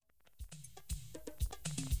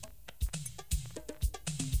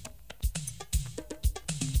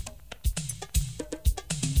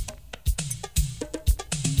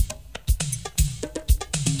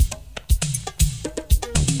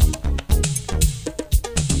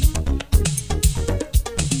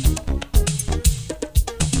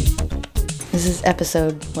This is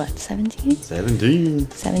episode, what,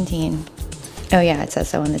 17? 17. Oh yeah, it says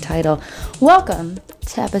so in the title. Welcome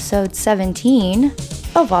to episode 17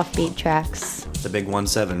 of Offbeat Tracks. The big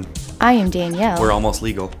 1-7. I am Danielle. We're almost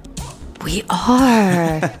legal. We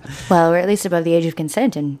are. Well, we're at least above the age of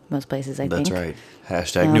consent in most places, I think. That's right.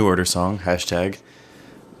 Hashtag New Order song. Hashtag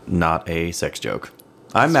not a sex joke.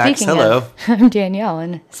 I'm Max. Hello. I'm Danielle.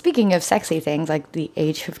 And speaking of sexy things like the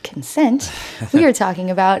age of consent, we are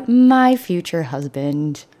talking about my future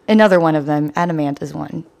husband. Another one of them. Adamant is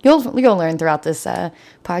one. You'll learn throughout this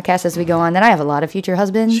podcast as we go on that I have a lot of future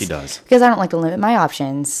husbands. She does. Because I don't like to limit my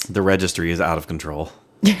options. The registry is out of control.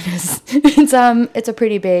 It's a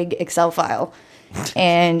pretty big Excel file.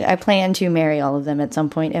 And I plan to marry all of them at some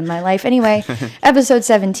point in my life. Anyway, episode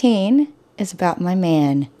 17 is about my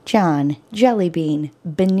man, John Jellybean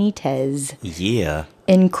Benitez. Yeah.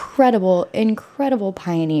 Incredible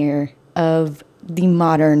pioneer of the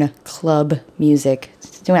modern club music.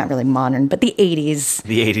 Well, not really modern, but the 80s.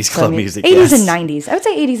 The 80s club music, 80s yes. and 90s. I would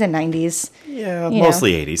say 80s and 90s. Yeah,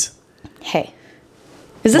 mostly 80s. Hey.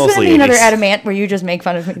 Is this going to be another Adamant where you just make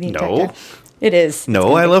fun of me the entire time? It is.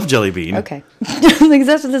 No, I love Jellybean. Okay. Like,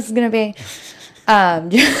 that's what this is going to be.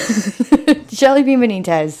 Jellybean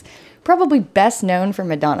Benitez. Probably best known for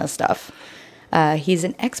Madonna stuff. He's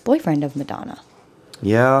an ex-boyfriend of Madonna.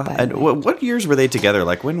 Yeah. And what years were they together?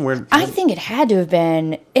 Like when were? I think it had to have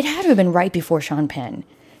been right before Sean Penn.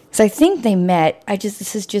 Because I think they met.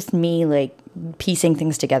 This is just me like piecing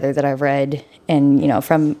things together that I've read and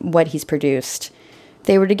from what he's produced.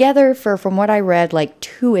 They were together for, from what I read, like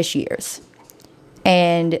 2-ish years.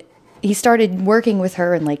 And he started working with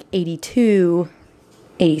her in like 82,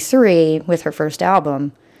 83 with her first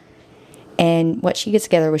album. And she gets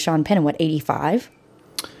together with Sean Penn in, 85?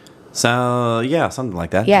 So, yeah, something like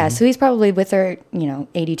that. Yeah, so he's probably with her,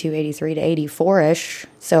 82, 83 to 84-ish.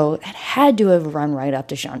 So it had to have run right up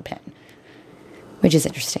to Sean Penn, which is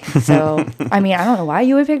interesting. So, I don't know why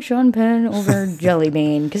you would pick Sean Penn over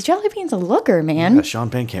Jellybean, because Jellybean's a looker, man. Yeah, Sean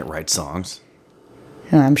Penn can't write songs.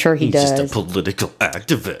 I'm sure he does. He's just a political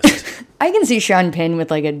activist. I can see Sean Penn with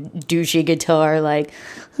like a douchey guitar, like,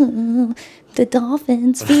 oh, the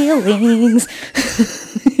dolphins' feelings.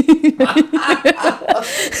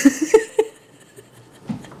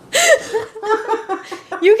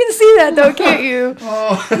 You can see that though, can't you?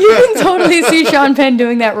 Oh. You can totally see Sean Penn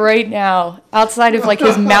doing that right now, outside of like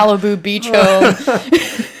his Malibu beach home.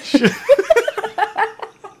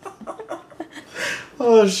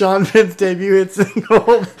 Oh, Sean Penn's debut hit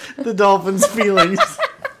single, The Dolphins' Feelings,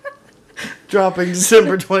 dropping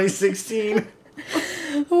December 2016.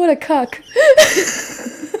 What a cuck.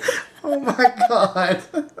 Oh my god.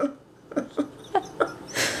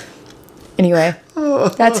 Anyway,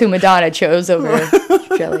 that's who Madonna chose over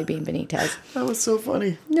Jellybean Benitez. That was so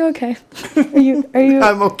funny. You okay? Are you?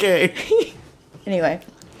 I'm okay. Anyway.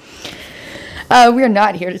 We are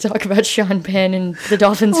not here to talk about Sean Penn and the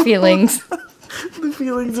Dolphins' feelings. The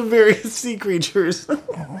feelings of various sea creatures.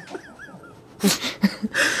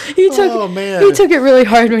 He took it really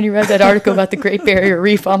hard when you read that article about the Great Barrier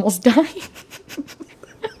Reef almost dying.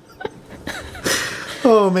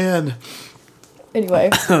 Oh, man. Anyway.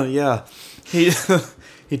 Yeah. He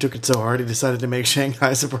took it so hard he decided to make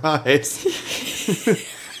Shanghai a surprise.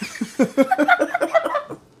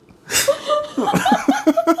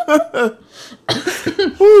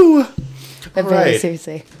 Woo. Very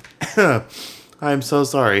seriously. I'm so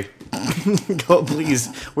sorry. Go, please.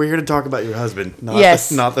 We're here to talk about your husband,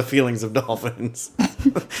 not the feelings of dolphins.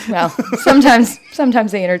 Well, sometimes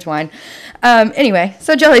they intertwine. Anyway,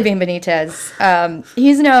 so Jellybean Benitez,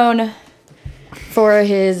 he's known for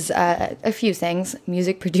his a few things: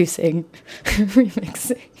 music producing,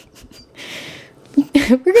 remixing.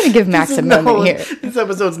 We're gonna give Max a moment here. This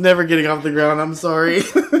episode's never getting off the ground. I'm sorry.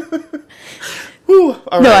 Woo, no,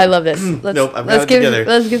 right. I love this.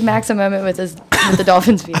 Let's give Max a moment with the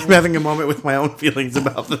Dolphins feelings. I'm having a moment with my own feelings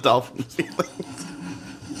about the Dolphins feelings.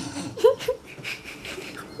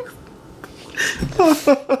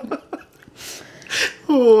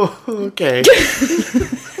 Oh, okay.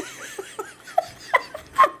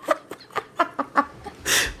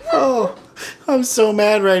 Oh, I'm so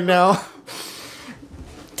mad right now.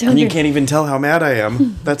 And you can't even tell how mad I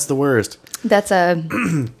am. That's the worst. That's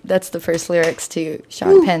the first lyrics to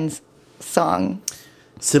Sean Penn's song.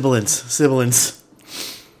 Sibilance.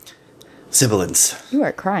 You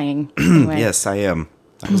are crying. Anyway. Yes, I am.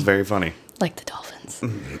 That was very funny. Like the dolphins.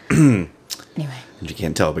 Anyway. And you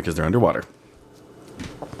can't tell because they're underwater.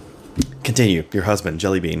 Continue. Your husband,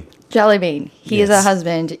 Jellybean. Jellybean. He is a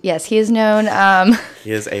husband. Yes, he is known. He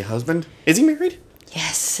is a husband? Is he married?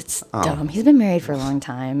 Yes, it's dumb. He's been married for a long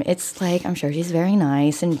time. It's like, I'm sure she's very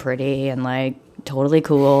nice and pretty and like totally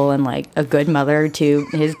cool and like a good mother to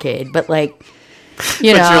his kid. But like,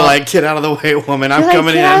 you know. But you're like, get out of the way, woman. I'm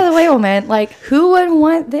coming in. Get out of the way, woman. Like, who would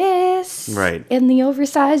want this? Right. In the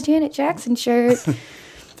oversized Janet Jackson shirt.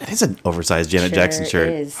 That is an oversized Janet Jackson shirt.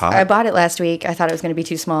 It is. Hot. I bought it last week. I thought it was going to be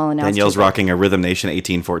too small. And now Danielle's rocking a Rhythm Nation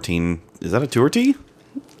 1814. Is that a tour tee?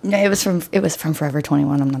 No, it was from Forever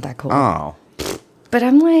 21. I'm not that cool. Oh. But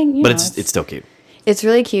I'm like, you know, it's still cute. It's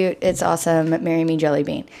really cute. It's awesome. Marry me,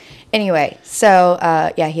 Jellybean. Anyway, so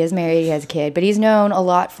yeah, he is married. He has a kid, but he's known a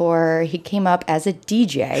lot for. He came up as a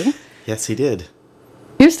DJ. Yes, he did.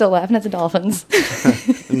 You're still laughing at the dolphins.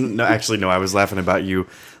 No, actually, no. I was laughing about you,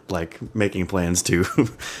 like making plans to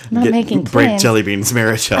break Jellybean's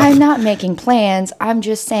marriage up. I'm not making plans. I'm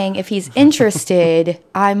just saying if he's interested,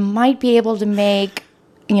 I might be able to make,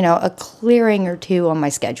 a clearing or two on my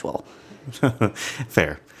schedule.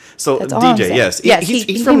 Fair. So That's all I'm DJ, saying. yes,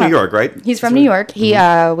 he's from New York, right? He's from New York. He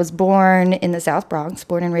was born in the South Bronx,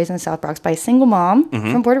 born and raised in the South Bronx by a single mom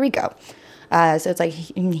from Puerto Rico. So it's like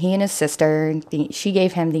he and his sister. She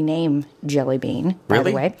gave him the name Jellybean, by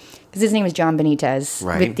the way, because his name is John Benitez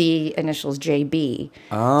with the initials JB.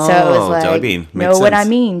 Oh, so it was like, Jellybean. Know what I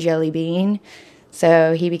mean, Jellybean.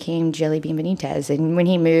 So he became Jellybean Benitez, and when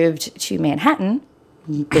he moved to Manhattan,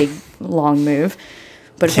 big long move.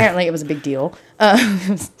 But apparently it was a big deal.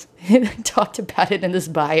 He talked about it in this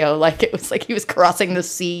bio, like it was like he was crossing the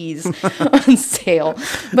seas on sail.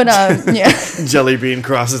 But yeah, Jellybean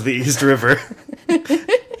crosses the East River. Yeah,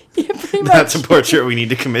 pretty much. That's a portrait we need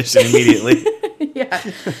to commission immediately. Yeah.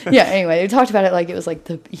 Anyway, they talked about it like it was like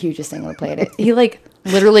the hugest thing on the planet. He like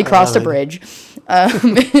literally crossed a bridge. I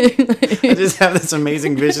just have this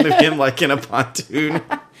amazing vision of him like in a pontoon.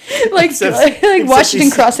 like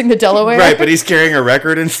Washington crossing the Delaware. Right, but he's carrying a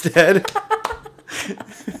record instead.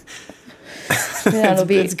 Yeah,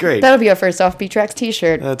 it's great. That'll be our first Offbeat Tracks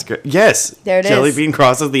t-shirt. That's great. Yes. There it is. Jellybean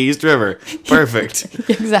crosses the East River. Perfect.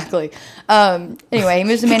 Exactly. Anyway, he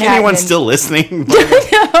moves to Manhattan. Anyone still listening?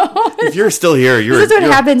 If you're still here, this is what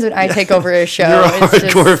happens when I take over a show. You're a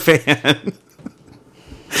hardcore fan.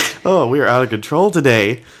 Oh, we are out of control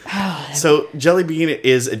today. So Jellybean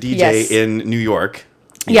is a DJ in New York.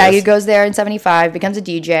 Yeah, he goes there in 75, becomes a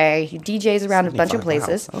DJ. He DJs around a bunch of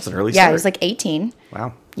places. Wow. That was an early start. Yeah, he was like 18.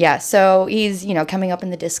 Wow. Yeah, so he's, coming up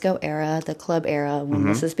in the disco era, the club era, when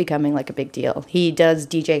this is becoming like a big deal. He does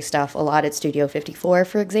DJ stuff a lot at Studio 54,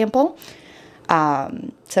 for example.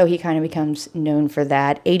 So he kind of becomes known for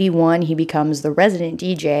that. 81, he becomes the resident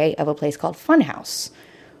DJ of a place called Funhouse,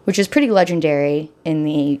 which is pretty legendary in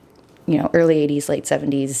the early 80s, late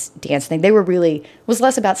 70s dance thing. They were really, was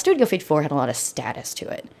less about Studio 54, had a lot of status to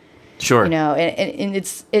it. Sure. And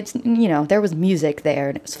it's there was music there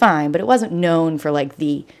and it was fine, but it wasn't known for like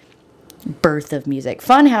the birth of music.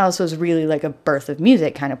 Funhouse was really like a birth of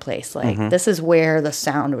music kind of place. Like this is where the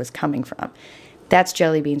sound was coming from. That's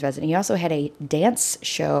Jellybean's resident. He also had a dance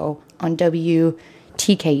show on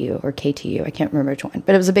WTKU or KTU. I can't remember which one,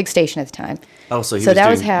 but it was a big station at the time. Oh, so he was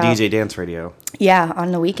doing DJ dance radio. Yeah,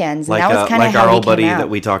 on the weekends. And like that was kind of like how our he old buddy came out. that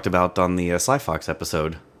we talked about on the Sly Fox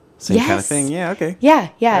episode. Same kind of thing. Yeah, okay. Yeah,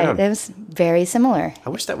 Right it was very similar.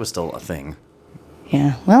 I wish that was still a thing.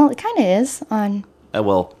 Yeah, well, it kind of is on.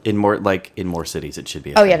 Well, in more cities, it should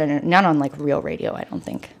be. Oh yeah, no, not on like real radio, I don't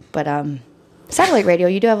think. But satellite radio,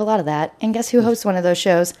 you do have a lot of that. And guess who hosts one of those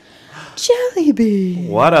shows? Jellybean.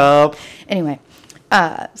 What up? Anyway,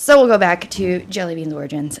 so we'll go back to Jellybean's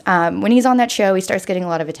origins. When he's on that show, he starts getting a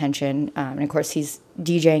lot of attention, and of course, he's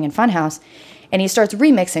DJing in Funhouse. And he starts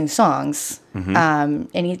remixing songs, and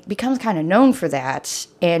he becomes kind of known for that.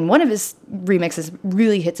 And one of his remixes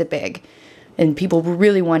really hits it big, and people were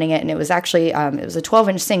really wanting it. And it was actually it was a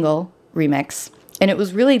 12-inch single remix, and it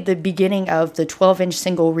was really the beginning of the 12-inch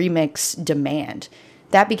single remix demand.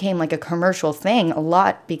 That became like a commercial thing a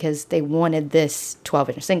lot because they wanted this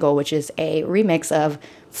 12-inch single, which is a remix of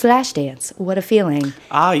Flashdance. What a Feeling.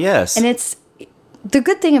 Ah, yes. And it's the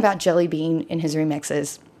good thing about Jellybean in his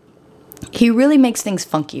remixes. He really makes things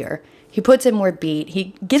funkier. He puts in more beat.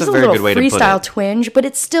 He gives a little freestyle twinge, but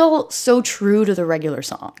it's still so true to the regular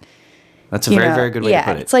song. That's a very, very good way to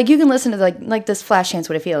put it. It's like you can listen to like this Flashdance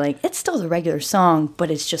What a Feeling. It's still the regular song,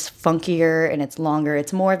 but it's just funkier and it's longer.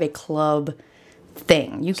 It's more of a club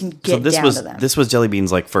thing. You can get down to them. This was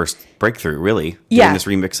Jellybean's like first breakthrough, really. Doing this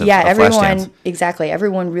remix of Flashdance. Exactly.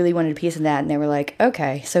 Everyone really wanted a piece of that, and they were like,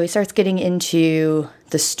 okay. So he starts getting into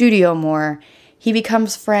the studio more. He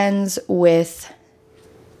becomes friends with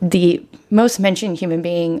the most mentioned human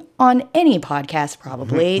being on any podcast,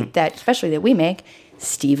 probably, especially that we make,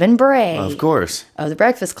 Stephen Bray. Of course. Of the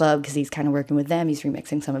Breakfast Club, because he's kind of working with them. He's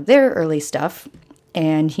remixing some of their early stuff.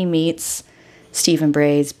 And he meets Stephen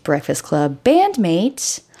Bray's Breakfast Club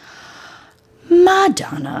bandmate,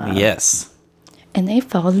 Madonna. Yes. And they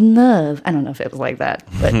fall in love. I don't know if it was like that,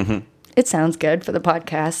 but it sounds good for the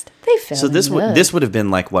podcast. They fell in love. This would have been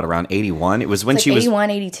like, what, around 81? It was when she 81,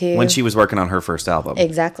 82. When she was working on her first album.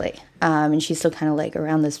 Exactly. And she's still kind of like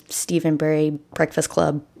around this Stephen Bray Breakfast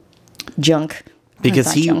Club junk.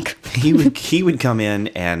 Because he would come in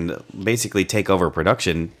and basically take over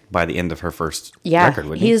production by the end of her first record,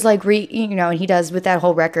 wouldn't he? He's like, and he does with that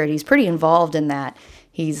whole record. He's pretty involved in that.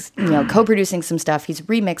 He's, co-producing some stuff. He's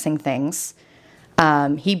remixing things.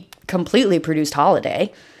 He completely produced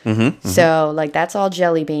Holiday. So, like, that's all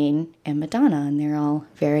Jellybean and Madonna, and they're all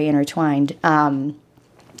very intertwined.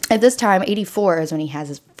 At this time, 84 is when he has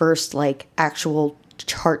his first, like, actual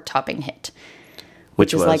chart-topping hit.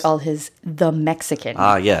 Which is like all his The Mexican.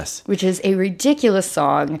 Ah, yes. Which is a ridiculous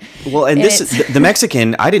song. Well, and The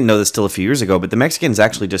Mexican, I didn't know this till a few years ago, but The Mexican is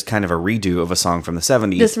actually just kind of a redo of a song from the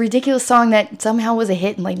 70s. This ridiculous song that somehow was a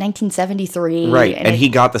hit in like 1973. Right, and he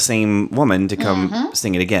got the same woman to come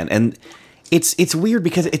sing it again. And it's weird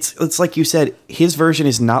because it's like you said, his version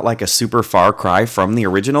is not like a super far cry from the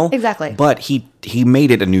original. Exactly. But he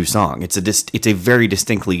made it a new song. It's a very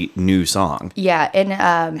distinctly new song. Yeah,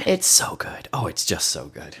 and it's so good. Oh, it's just so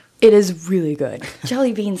good. It is really good.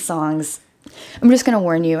 Jellybean songs. I'm just going to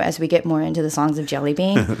warn you as we get more into the songs of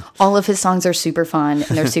Jellybean. All of his songs are super fun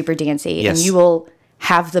and they're super dancey, and you will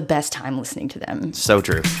have the best time listening to them. So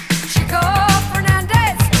true.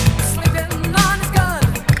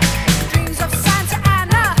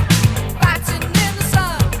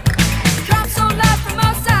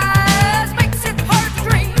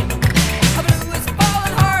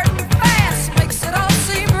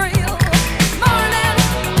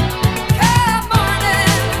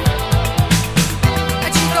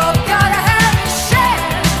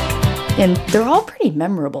 And they're all pretty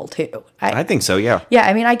memorable, too. I think so, yeah. Yeah,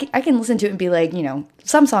 I mean, I can listen to it and be like,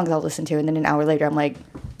 some songs I'll listen to, and then an hour later I'm like,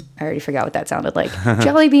 I already forgot what that sounded like.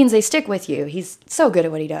 Jellybeans, they stick with you. He's so good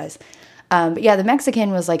at what he does. But yeah, The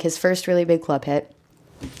Mexican was like his first really big club hit.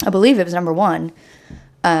 I believe it was number one.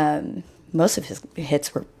 Most of his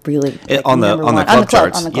hits were really like, on the club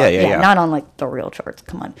charts. On the club, yeah. Not on like the real charts.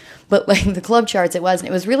 Come on, but like the club charts, it was, and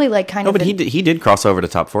it was really like kind of. No, but he did cross over to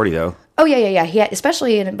top 40 though. Oh yeah. He had,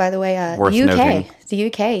 especially in, by the way, Worth the UK. Noting. The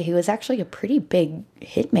UK. He was actually a pretty big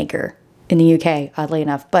hit maker in the UK, oddly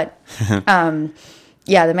enough. But The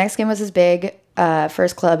Mexican was his big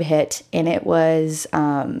first club hit, and it was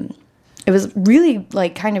really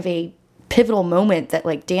like kind of a pivotal moment that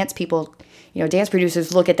like dance people. Dance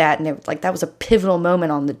producers look at that and they're like, that was a pivotal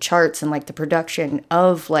moment on the charts and like the production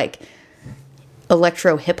of like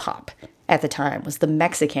electro hip hop at the time was The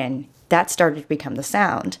Mexican. That started to become the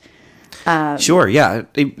sound. Sure, yeah.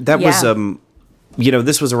 That was,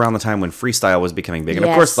 this was around the time when freestyle was becoming big. And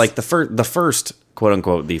of course, like the first, quote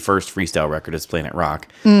unquote, the first freestyle record is Planet Rock,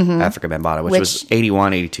 Africa Bambaataa, which was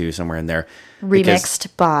 81, 82, somewhere in there.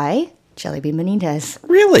 Remixed by Jellybean Benitez.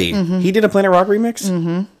 Really? He did a Planet Rock remix?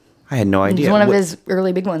 Mm-hmm. I had no idea. It was one of his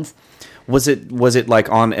early big ones. Was it like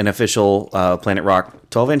on an official Planet Rock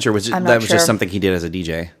 12-inch, or was just something he did as a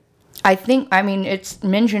DJ? It's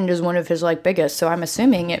mentioned as one of his like biggest, so I'm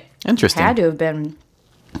assuming it had to have been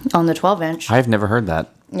on the 12-inch. I've never heard that.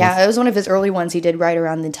 Yeah, it was one of his early ones he did right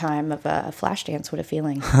around the time of Flashdance. What a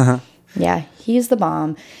Feeling. Yeah, he's the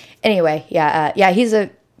bomb. Anyway, he's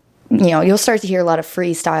you'll start to hear a lot of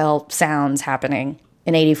freestyle sounds happening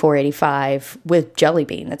in 84, 85 with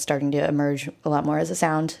Jellybean. That's starting to emerge a lot more as a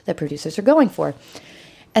sound that producers are going for.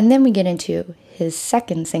 And then we get into his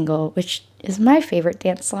second single, which is my favorite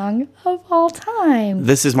dance song of all time.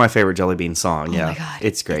 This is my favorite Jellybean song. Yeah, my God.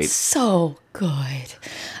 It's great. It's so good.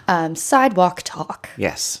 Sidewalk Talk.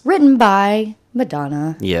 Yes. Written by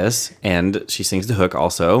Madonna. Yes, and she sings the hook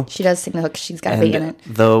also. She does sing the hook. She's got to be in it.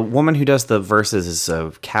 The woman who does the verses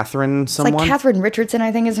is Catherine someone? It's like Catherine Richardson,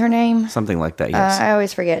 I think is her name. Something like that, yes. I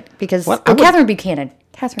always forget because... Catherine Buchanan.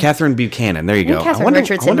 Catherine Buchanan, there you go. Catherine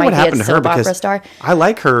Richardson might be a soap opera star. I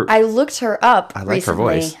like her. I looked her up recently. I like her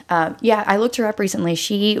voice. I looked her up recently.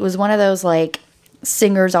 She was one of those like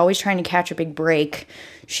singers always trying to catch a big break.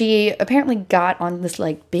 She apparently got on this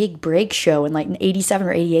like big break show in like 87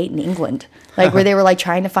 or 88 in England, like where they were like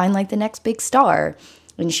trying to find like the next big star.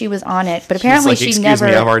 And she was on it, but apparently she never...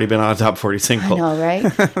 Excuse me, I've already been on a top 40 single. I know,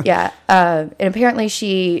 right? Yeah. And apparently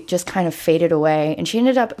she just kind of faded away. And she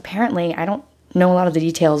ended up, apparently, I don't know a lot of the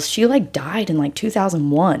details, she like died in like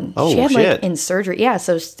 2001. Oh, she had shit. like in surgery. Yeah,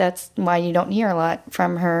 so that's why you don't hear a lot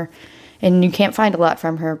from her And you can't find a lot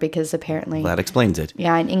from her because apparently... That explains it.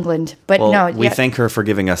 Yeah, in England. But well, no... we thank her for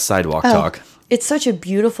giving us Sidewalk Talk. It's such a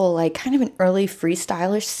beautiful, like, kind of an early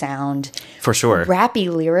freestylish sound. For sure. Rappy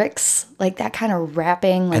lyrics. Like, that kind of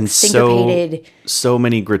rapping, like, and syncopated... So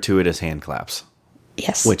many gratuitous hand claps.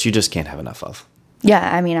 Yes. Which you just can't have enough of.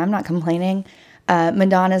 Yeah, I mean, I'm not complaining.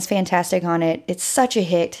 Madonna's fantastic on it. It's such a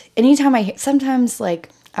hit. Anytime sometimes, like,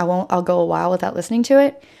 I'll go a while without listening to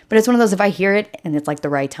it. But it's one of those, if I hear it and it's like the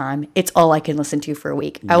right time, it's all I can listen to for a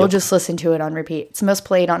week. I will just listen to it on repeat. It's most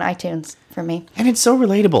played on iTunes for me. And it's so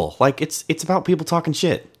relatable. Like, it's about people talking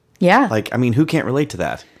shit. Yeah. Like, I mean, who can't relate to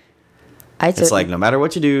that? It's like, no matter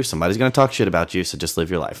what you do, somebody's going to talk shit about you, so just live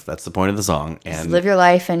your life. That's the point of the song. And just live your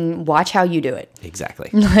life and watch how you do it. Exactly.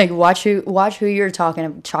 Like, watch who you're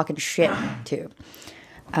talking shit to.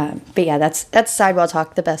 But yeah, that's Sidewalk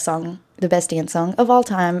Talk, the best dance song of all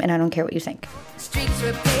time, and I don't care what you think. Streets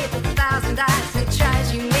were paved with 1,000 eyes, and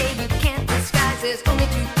tries you made you can't disguise. There's only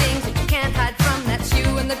two things that you can't hide from. That's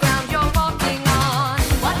you and the ground you're walking on.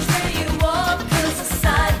 Watch where you walk, 'cause the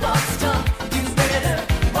sidewalk's tough. You better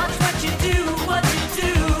watch what you do,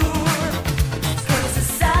 'cause the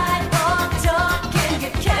sidewalk talk can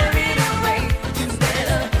get carried away. You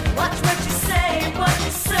better watch what you say,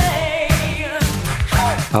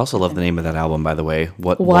 I also love the name of that album, by the way.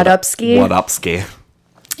 What Up Ski? What Up Ski?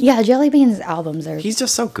 Yeah, Jellybean's albums are... He's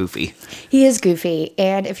just so goofy. He is goofy.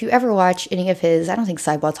 And if you ever watch any of his... I don't think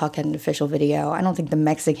Sidewalk Talk had an official video. I don't think the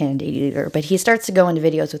Mexican did either. But he starts to go into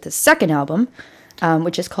videos with his second album,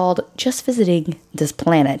 which is called Just Visiting This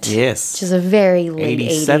Planet. Yes. Which is a very late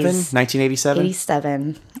 87? 80s. 1987?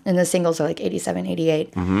 87. And the singles are like 87,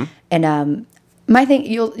 88. Mm-hmm. And my thing,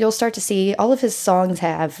 you'll start to see all of his songs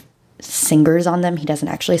have singers on them. He doesn't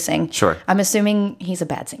actually sing. Sure. I'm assuming he's a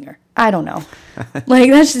bad singer. I don't know. Like,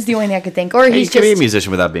 that's just the only thing I could think. Or he's you can be a musician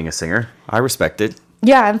without being a singer. I respect it.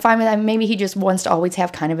 Yeah, I'm fine with that. Maybe he just wants to always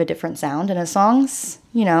have kind of a different sound in his songs.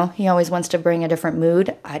 You know, he always wants to bring a different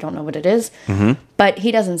mood. I don't know what it is. Mm-hmm. But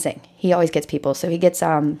he doesn't sing. He always gets people. So he gets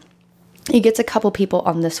a couple people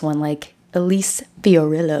on this one, like Elise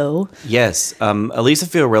Fiorillo. Yes. Elisa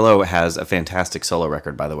Fiorillo has a fantastic solo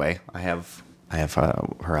record, by the way. I have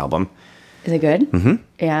her album. Is it good? Mm-hmm.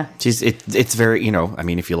 Yeah. It's very, I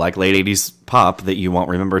mean, if you like late 80s pop that you won't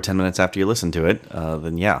remember 10 minutes after you listen to it,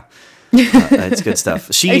 then yeah. It's good stuff.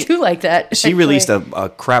 I do like that. She released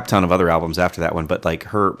a crap ton of other albums after that one, but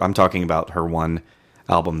like I'm talking about her one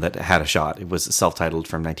album that had a shot. It was self-titled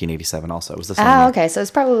from 1987 also. It was the same year. Okay. So it's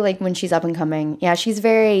probably like when she's up and coming. Yeah, she's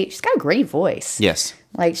got a great voice. Yes.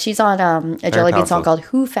 Like she's on a Jellybean song called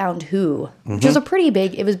Who Found Who, which was a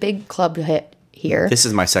big club hit here. This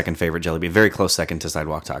is my second favorite Jellybean, very close second to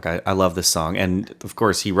Sidewalk Talk. I love this song, and of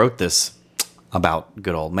course he wrote this about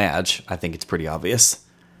good old Madge. I think it's pretty obvious.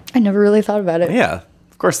 I never really thought about it. Yeah,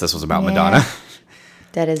 of course this was about Madonna.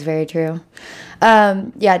 That is very true.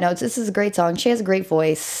 This is a great song. She has a great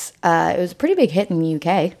voice. It was a pretty big hit in the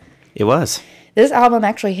UK. It was. This album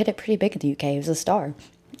actually hit it pretty big in the UK. It was a star.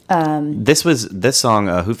 This song,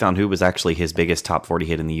 Who Found Who, was actually his biggest top 40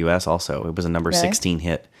 hit in the US also. It was a number 16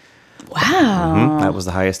 hit. Wow. Mm-hmm. That was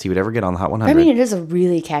the highest he would ever get on the Hot 100. I mean, it is a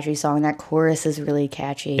really catchy song. That chorus is really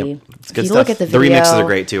catchy. Yep. It's good if you stuff. look at the video, remixes are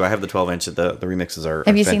great too. I have the 12-inch. The remixes are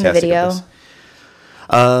Have you fantastic seen the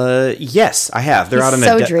video? Yes, I have. They're out in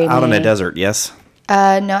a desert, yes? No,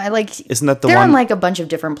 I like. Isn't that the they're one? on like a bunch of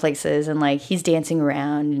different places, and like he's dancing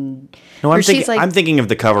around. And no, I'm thinking of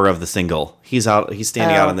the cover of the single. He's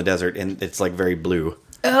standing out in the desert, and it's like very blue.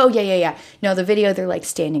 Oh yeah. No, the video they're like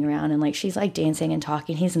standing around, and like she's like dancing and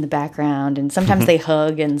talking. He's in the background, and sometimes they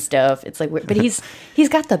hug and stuff. It's like, but he's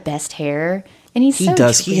got the best hair, and he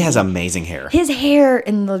does. He has amazing hair. His hair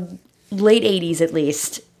in the late '80s, at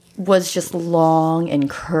least, was just long and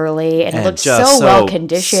curly, and it looked so well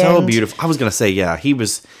conditioned, so beautiful. I was gonna say, yeah, he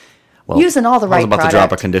was. Well, using all the right product. I was about to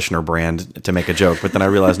drop a conditioner brand to make a joke, but then I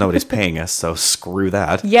realized nobody's paying us, so screw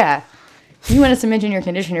that. Yeah. You want us to mention your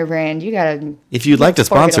conditioner brand, you gotta... If you'd like to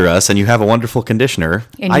sponsor us and you have a wonderful conditioner,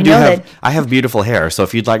 I have beautiful hair, so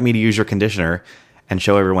if you'd like me to use your conditioner and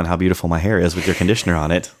show everyone how beautiful my hair is with your conditioner on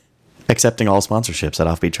it, accepting all sponsorships at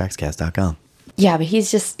offbeattrackscast.com. Yeah, but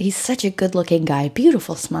he's such a good-looking guy.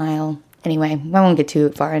 Beautiful smile. Anyway, I won't get too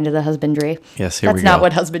far into the husbandry. Yes, here we go. That's not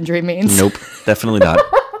what husbandry means. Nope, definitely not.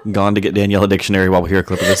 Gone to get Danielle a dictionary while we hear a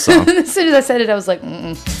clip of this song. As soon as I said it, I was like,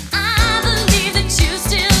 mm-mm.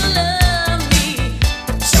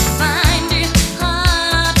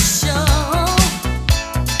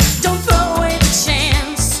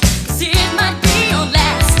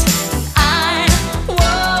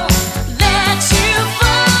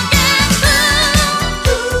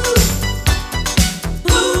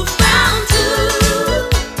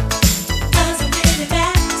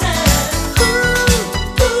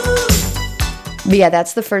 But yeah,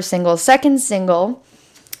 that's the first single. Second single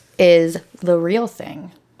is The Real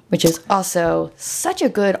Thing, which is also such a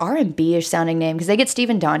good R&B-ish sounding name because they get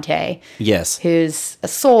Stephen Dante. Yes. Who's a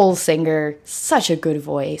soul singer, such a good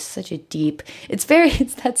voice, such a deep. It's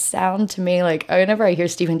that sound to me. Like whenever I hear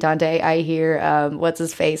Stephen Dante, I hear what's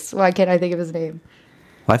his face? Why can't I think of his name?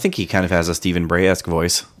 Well, I think he kind of has a Stephen Bray-esque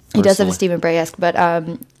voice. He does have a Stephen Bray-esque, but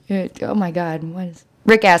oh my God, what is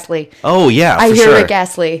Rick Astley? Oh yeah, I hear sure. Rick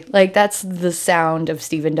Astley. Like that's the sound of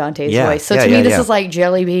Stephen Dante's voice. So to me, this is like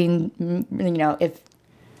Jellybean. You know, if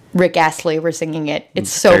Rick Astley were singing it, it's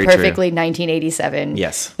so Very perfectly true. 1987.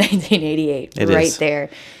 Yes, 1988, it right is. there.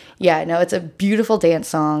 Yeah, no, it's a beautiful dance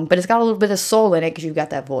song, but it's got a little bit of soul in it because you've got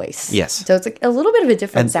that voice. Yes. So it's like a little bit of a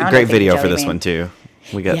different and sound. great I think, video for Jellybean. this one too.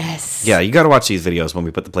 We got Yes. Yeah, you got to watch these videos when we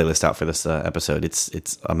put the playlist out for this episode.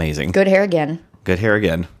 It's amazing. Good hair again. Good hair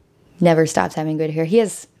again. Never stops having good hair. He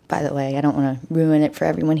has, by the way, I don't want to ruin it for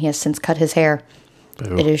everyone. He has since cut his hair.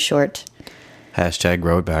 Boo. It is short. Hashtag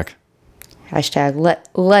grow it back. Hashtag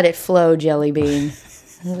let it flow, Jellybean.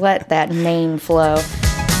 Let that mane flow. In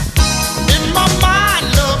my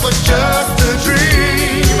mind, love was just a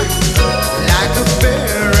dream, like a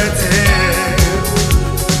fairy tale.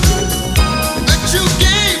 That you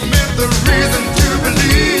gave me the reason to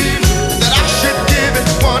believe that I should give it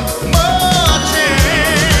one more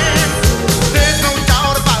chance. There's no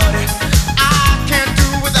doubt about it, I can't do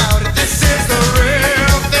without it. This is the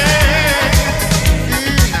real thing.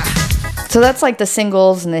 So that's like the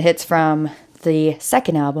singles and the hits from the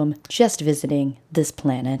second album, Just Visiting This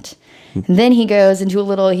Planet. And then he goes into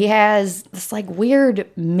he has this like weird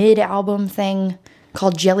mid-album thing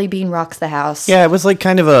called Jellybean Rocks the House. Yeah, it was like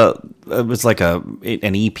kind of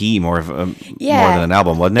an EP more than an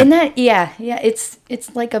album, wasn't it? And that,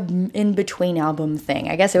 it's like a in-between album thing.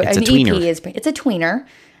 I guess It's an a tweener. it's a tweener.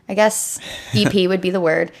 I guess EP would be the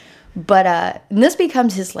word. But and this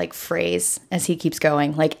becomes his like phrase as he keeps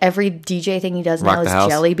going. Like every DJ thing he does Rock now the is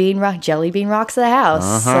house. Jellybean rocks the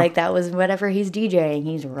house. Uh-huh. Like that was whatever he's DJing,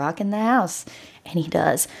 he's rocking the house, and he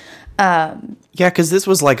does. Yeah, because this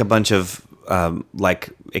was like a bunch of like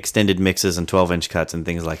extended mixes and 12-inch cuts and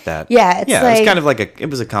things like that. Yeah, it's it was like- kind of like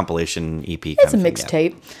a compilation EP. It's a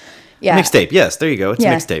mixtape. Yeah, Mixtape. Yes, there you go. It's a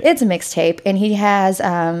mixtape. It's a mixtape, and he has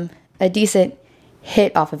a decent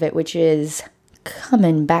hit off of it, which is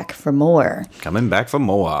Coming Back for More. Coming back for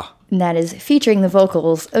more. And that is featuring the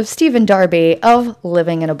vocals of Stephen Darby of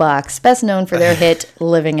Living in a Box, best known for their hit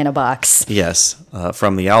Living in a Box. Yes,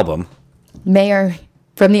 from the album.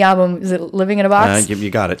 From the album, is it Living in a Box? You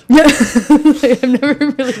got it. I've never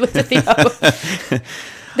really looked at the album.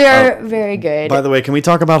 They're very good. By the way, can we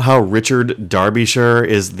talk about how Richard Derbyshire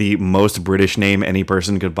is the most British name any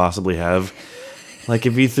person could possibly have? Like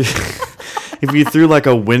if you threw like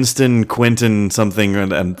a Winston Quentin something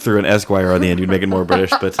and threw an Esquire on the end, you'd make it more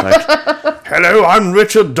British. But like, hello, I'm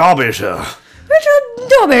Richard Derbyshire, Richard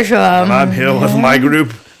Derbyshire. and I'm here with my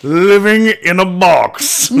group, Living in a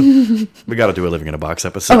Box. We got to do a Living in a Box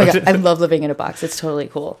episode. Oh my god, I love Living in a Box. It's totally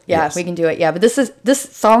cool. Yeah, Yes. we can do it. Yeah, but this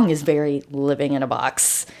song is very Living in a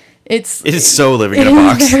Box. It is so Living in a it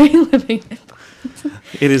is Box. very living.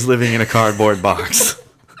 It is living in a cardboard box.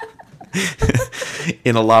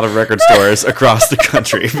 In a lot of record stores across the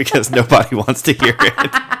country because nobody wants to hear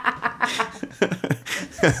it.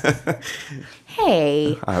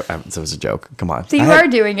 Hey, That was a joke. Come on. so you are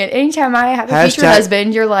doing it. Anytime I have a future Hashtag-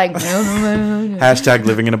 husband, you're like, Hashtag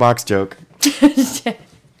living in a box joke.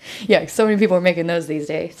 yeah. So many people are making those these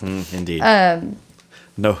days. Indeed.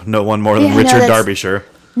 No one more than yeah, no, Richard that's- Derbyshire.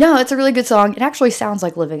 No, it's a really good song. It actually sounds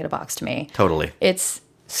like Living in a Box to me. Totally. It's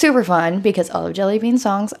super fun because all of Jellybean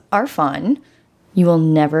songs are fun. You will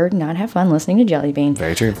never not have fun listening to Jellybean.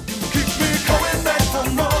 Very true. Keep me coming back for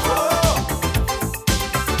more.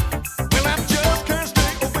 Well, I just can't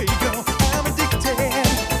stay away, girl. I'm addicted.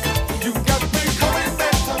 You got me coming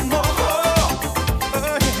back for more.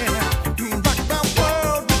 Oh yeah, you rock my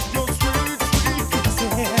world with your sweet,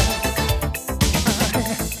 sweet kisses.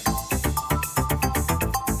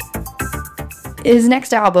 His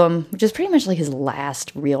next album, which is pretty much like his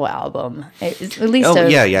last real album, at least Oh, of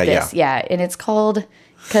yeah, this. Yeah, and it's called,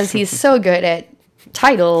 because he's so good at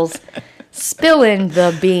titles, Spillin'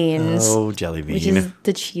 the Beans. Oh, Which Jellybean. is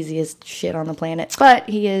the cheesiest shit on the planet. But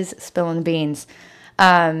he is spilling the beans.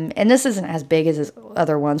 And this isn't as big as his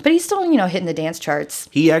other ones, but he's still, hitting the dance charts.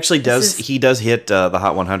 He actually does. is- He does hit the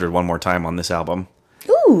Hot 100 one more time on this album.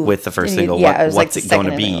 Ooh. With the first single, Yeah, it was What's like It the Gonna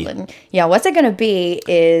second Be? single. Yeah, What's It Gonna Be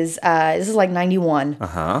is, this is like 91.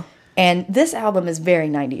 Uh-huh. And this album is very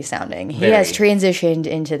 90s sounding. He Very. has transitioned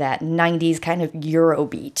into that 90s kind of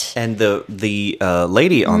Eurobeat. And the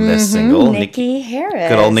lady on this single, Nikki Harris.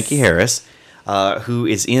 good old Nikki Harris, who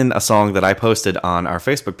is in a song that I posted on our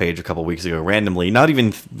Facebook page a couple weeks ago randomly, not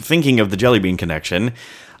even thinking of the Jellybean connection.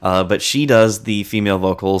 But she does the female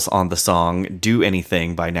vocals on the song Do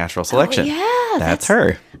Anything by Natural Selection. Oh, yeah. That's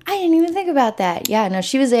her. I didn't even think about that. Yeah, no,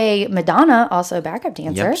 she was a Madonna, also a backup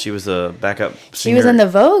dancer. Yep, she was a backup singer. She was in the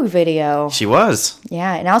Vogue video. She was.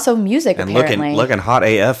 Yeah, and also music, and apparently. looking hot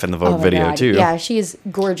AF in the Vogue video, God. too. Yeah, she's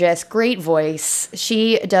gorgeous. Great voice.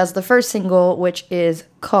 She does the first single, which is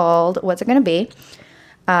called What's It Gonna Be?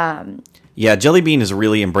 Yeah, Jellybean is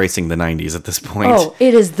really embracing the 90s at this point. Oh,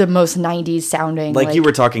 it is the most 90s sounding. Like you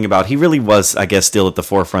were talking about, he really was, I guess, still at the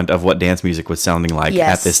forefront of what dance music was sounding like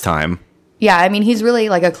at this time. Yeah, I mean, he's really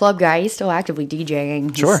like a club guy. He's still actively DJing.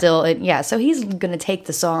 He's Sure. so he's going to take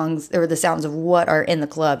the songs or the sounds of what are in the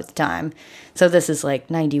club at the time. So this is like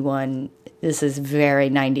 91. This is very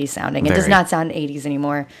 90s sounding. It does not sound 80s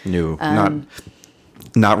anymore. No,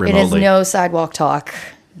 not remotely. It is no sidewalk talk,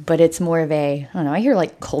 but it's more of a, I don't know, I hear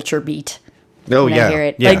like culture beat. Oh, when yeah. I hear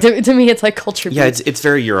it. Yeah. Like to me, it's like culture beat. Yeah, it's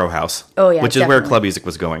very Euro house. Oh, yeah, which is where definitely. club music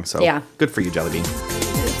was going. So Yeah. good for you, Jellybean.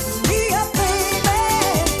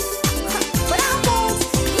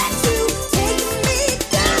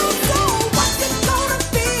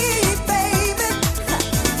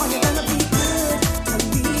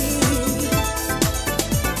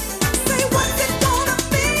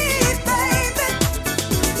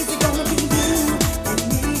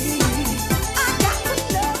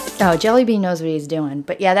 Oh, Jellybean knows what he's doing.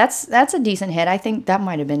 But yeah, that's a decent hit. I think that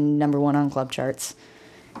might have been #1 on club charts.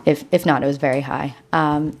 If not, it was very high.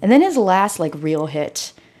 And then his last like real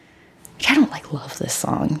hit, which I don't like love this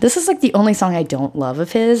song. This is like the only song I don't love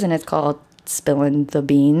of his, and it's called Spillin' the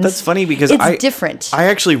Beans. That's funny because it's different. I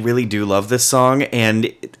actually really do love this song,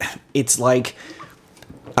 and it's like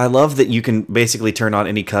I love that you can basically turn on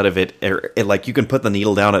any cut of it, like you can put the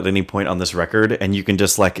needle down at any point on this record, and you can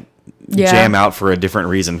just like jam out for a different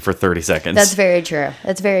reason for 30 seconds. That's very true.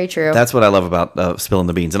 That's very true. That's what I love about Spilling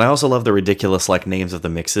the Beans, and I also love the ridiculous like names of the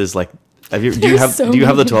mixes. Like, do you have the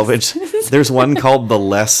 12-inch? There's one called the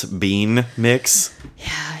Less Bean mix.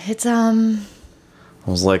 Yeah, it's I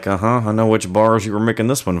was like, I know which bars you were making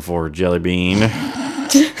this one for, Jellybean.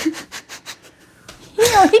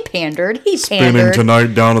 You know, he pandered. Spinning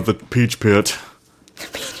tonight down at the Peach Pit.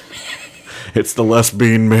 It's the Less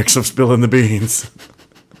Bean mix of Spilling the Beans.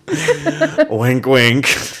 Wink,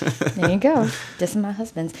 wink. There you go. This is my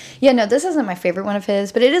husband's. Yeah, no, this isn't my favorite one of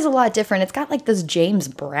his, but it is a lot different. It's got like this James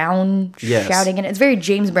Brown shouting in it. It's very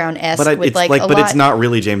James Brown-esque. But it's not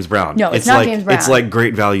really James Brown. No, it's not like, James Brown. It's like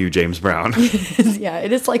great value James Brown. Yeah,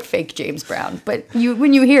 it is like fake James Brown. But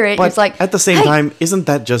when you hear it, But it's like at the same time, isn't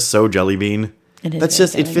that just so Jellybean? It is That's very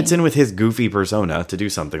just it fits Jellybean. in with his goofy persona to do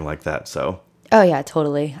something like that. So Oh yeah,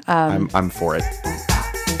 totally. I'm for it.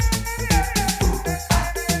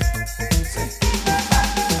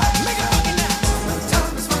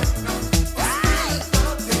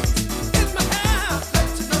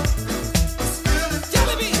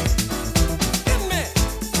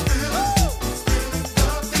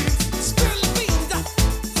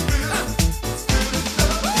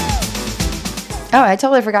 Oh, I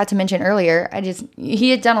totally forgot to mention earlier. He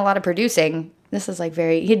had done a lot of producing. This is like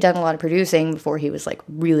he'd done a lot of producing before he was like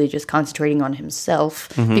really just concentrating on himself,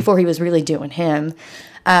 before he was really doing him.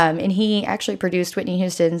 And he actually produced Whitney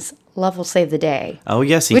Houston's Love Will Save the Day. Oh,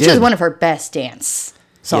 yes, he which did. is one of her best dance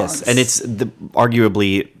songs. Yes, and it's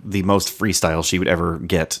arguably the most freestyle she would ever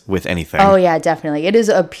get with anything. Oh, yeah, definitely. It is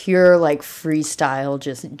a pure, like, freestyle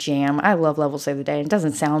just jam. I love Love Will Save the Day. It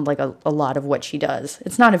doesn't sound like a lot of what she does.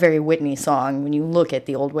 It's not a very Whitney song when you look at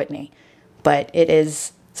the old Whitney. But it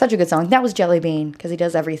is such a good song. That was Jellybean, because he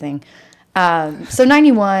does everything. So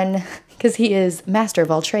 91, because he is master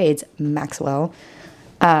of all trades, Maxwell.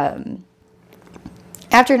 After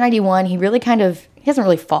 91, he really he doesn't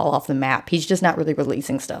really fall off the map. He's just not really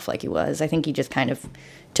releasing stuff like he was. I think he just kind of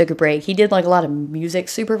took a break. He did like a lot of music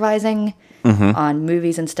supervising on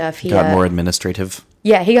movies and stuff. He got more administrative.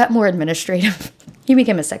 Yeah, he got more administrative. He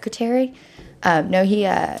became a secretary.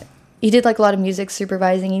 He did like a lot of music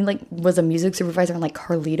supervising. He like was a music supervisor on like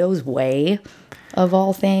Carlito's Way, of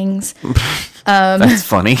all things. That's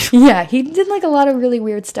funny. Yeah, he did like a lot of really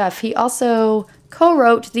weird stuff. He also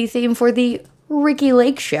co-wrote the theme for the Ricky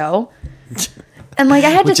Lake Show. And like I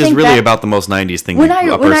had Which to think is really that about the most 90s thing when a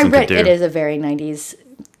I person read could do. it is a very 90s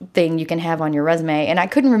thing you can have on your resume, and I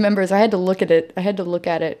couldn't remember, so I had to look at it.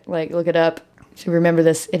 Look it up to remember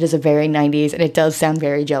this. It is a very 90s, and it does sound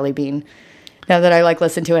very Jellybean. Now that I like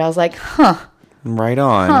listened to it, I was like, Right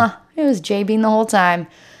on. it was J Bean the whole time.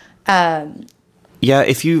 Yeah,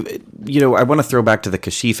 if I want to throw back to the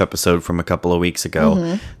Kashif episode from a couple of weeks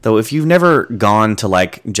ago. Though, if you've never gone to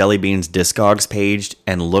like Jellybean's Discogs page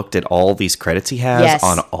and looked at all these credits he has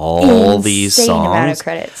on all these songs, amount of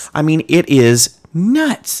credits. I mean, it is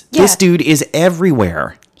nuts. Yeah. This dude is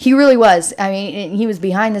everywhere. He really was. I mean, he was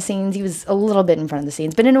behind the scenes. He was a little bit in front of the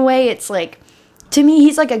scenes, but in a way, it's like, to me,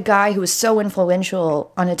 he's like a guy who was so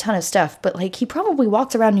influential on a ton of stuff. But like, he probably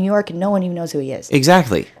walks around New York and no one even knows who he is.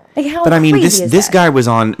 Exactly. Like, how but I mean, crazy this that? guy was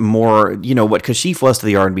on more, what Kashif was to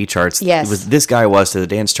the R&B charts. Yes. This guy was to the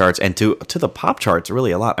dance charts and to the pop charts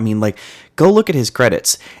really a lot. I mean, like, go look at his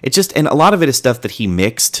credits. It's just, and a lot of it is stuff that he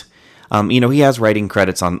mixed. He has writing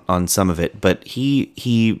credits on some of it, but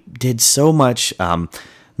he did so much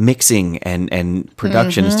mixing and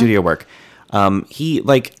production and studio work. He's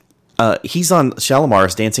on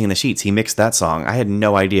Shalimar's Dancing in the Sheets. He mixed that song. I had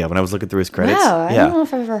no idea when I was looking through his credits. Wow, I don't know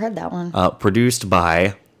if I've ever heard that one. Produced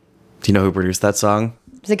by... Do you know who produced that song?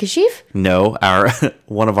 Is it Kashif? No,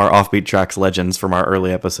 one of our Offbeat Tracks legends from our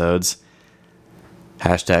early episodes.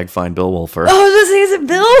 Hashtag find Bill Wolfer. Oh, is it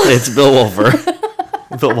Bill? It's Bill Wolfer.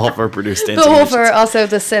 Bill Wolfer produced Dancing Bill in the Sheets. Wolfer, also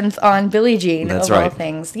the synth on Billie Jean, That's of all right.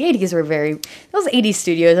 things. The 80s were those 80s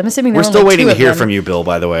studios, I'm assuming We're still waiting to hear from you, Bill,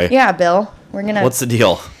 by the way. Yeah, Bill. We're going to... What's the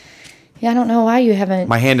deal? Yeah, I don't know why you haven't...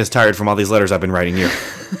 My hand is tired from all these letters I've been writing you.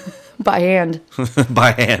 By hand.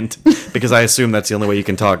 By hand. Because I assume that's the only way you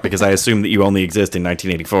can talk, because I assume that you only exist in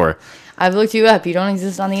 1984. I've looked you up. You don't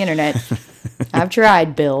exist on the internet. I've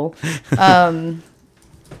tried, Bill. Jellybean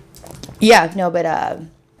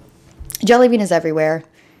is everywhere.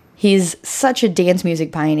 He's such a dance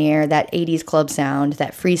music pioneer, that 80s club sound,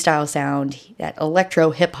 that freestyle sound, that electro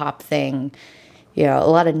hip-hop thing. A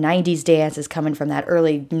lot of 90s dance is coming from that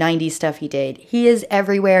early 90s stuff he did. He is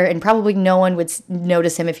everywhere, and probably no one would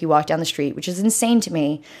notice him if he walked down the street, which is insane to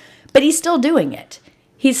me. But he's still doing it.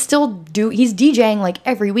 He's DJing like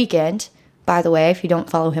every weekend. By the way, if you don't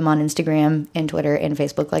follow him on Instagram and Twitter and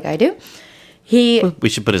Facebook like I do. We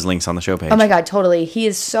should put his links on the show page. Oh my God, totally. He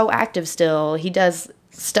is so active still. He does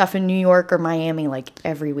stuff in New York or Miami like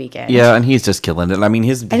every weekend. Yeah, and he's just killing it. I mean,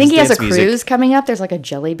 I think he has a cruise coming up. There's like a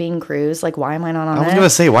Jellybean cruise. Like, why am I not on that? I was going to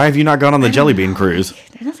say, why have you not gone on the Jellybean cruise?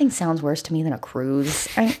 Nothing sounds worse to me than a cruise.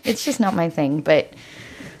 It's just not my thing, but...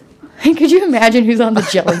 Could you imagine who's on the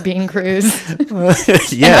Jellybean cruise?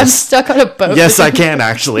 Yes. And I'm stuck on a boat. Yes, I can,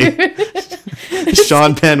 actually.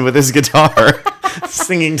 Sean Penn with his guitar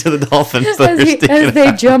singing to the dolphins as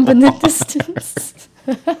they jump in the distance.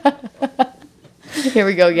 Here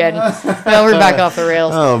we go again. Well, we're back off the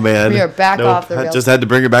rails. Oh, man. We are back off the rails. I just had to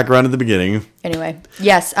bring it back around to the beginning. Anyway,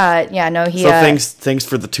 yes. He... So thanks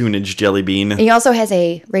for the tunage, Jellybean. He also has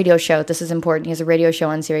a radio show. This is important. He has a radio show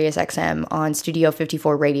on Sirius XM on Studio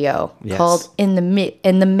 54 Radio called In the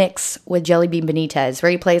Mix with Jellybean Benitez,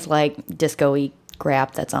 where he plays like disco-y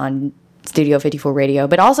crap that's on Studio 54 Radio.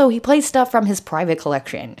 But also he plays stuff from his private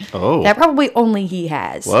collection. Oh. That probably only he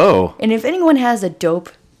has. Whoa. And if anyone has a dope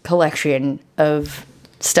collection of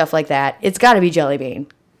stuff like that, it's got to be Jellybean.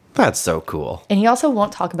 That's so cool. And he also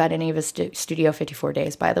won't talk about any of his Studio 54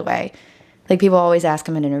 days, by the way. Like, people always ask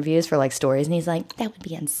him in interviews for like stories, and he's like, that would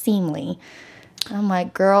be unseemly. I'm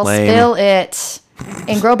like, girl, Lame. Spill it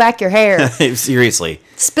and grow back your hair. Seriously.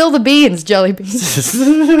 Spill the beans, Jellybean.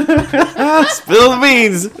 Spill the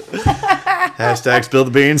beans. Hashtag spill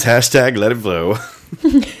the beans. Hashtag let it flow.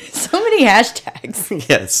 So many hashtags.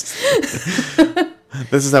 Yes.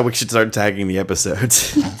 This is how we should start tagging the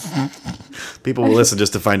episodes. People will listen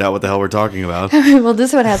just to find out what the hell we're talking about. Well,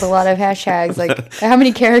 this one has a lot of hashtags. Like, how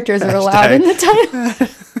many characters are allowed in the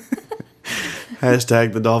title?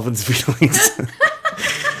 Hashtag the dolphins' feelings.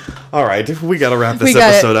 All right, we got to wrap this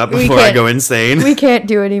episode up before I go insane. We can't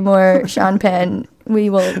do any more, Sean Penn. We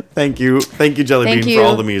will. Thank you, Jellybean, for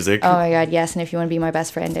all the music. Oh my God, yes! And if you want to be my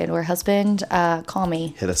best friend and or husband, call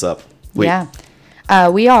me. Hit us up. Yeah.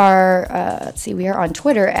 We are, we are on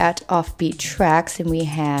Twitter at Offbeat Tracks, and we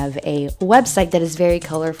have a website that is very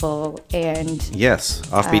colorful and... Yes,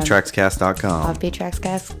 offbeattrackscast.com.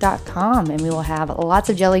 Offbeattrackscast.com, and we will have lots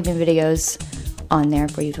of Jellybean videos on there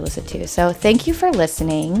for you to listen to. So thank you for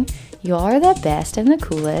listening. You all are the best and the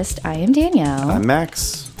coolest. I am Danielle. I'm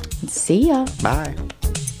Max. See ya. Bye.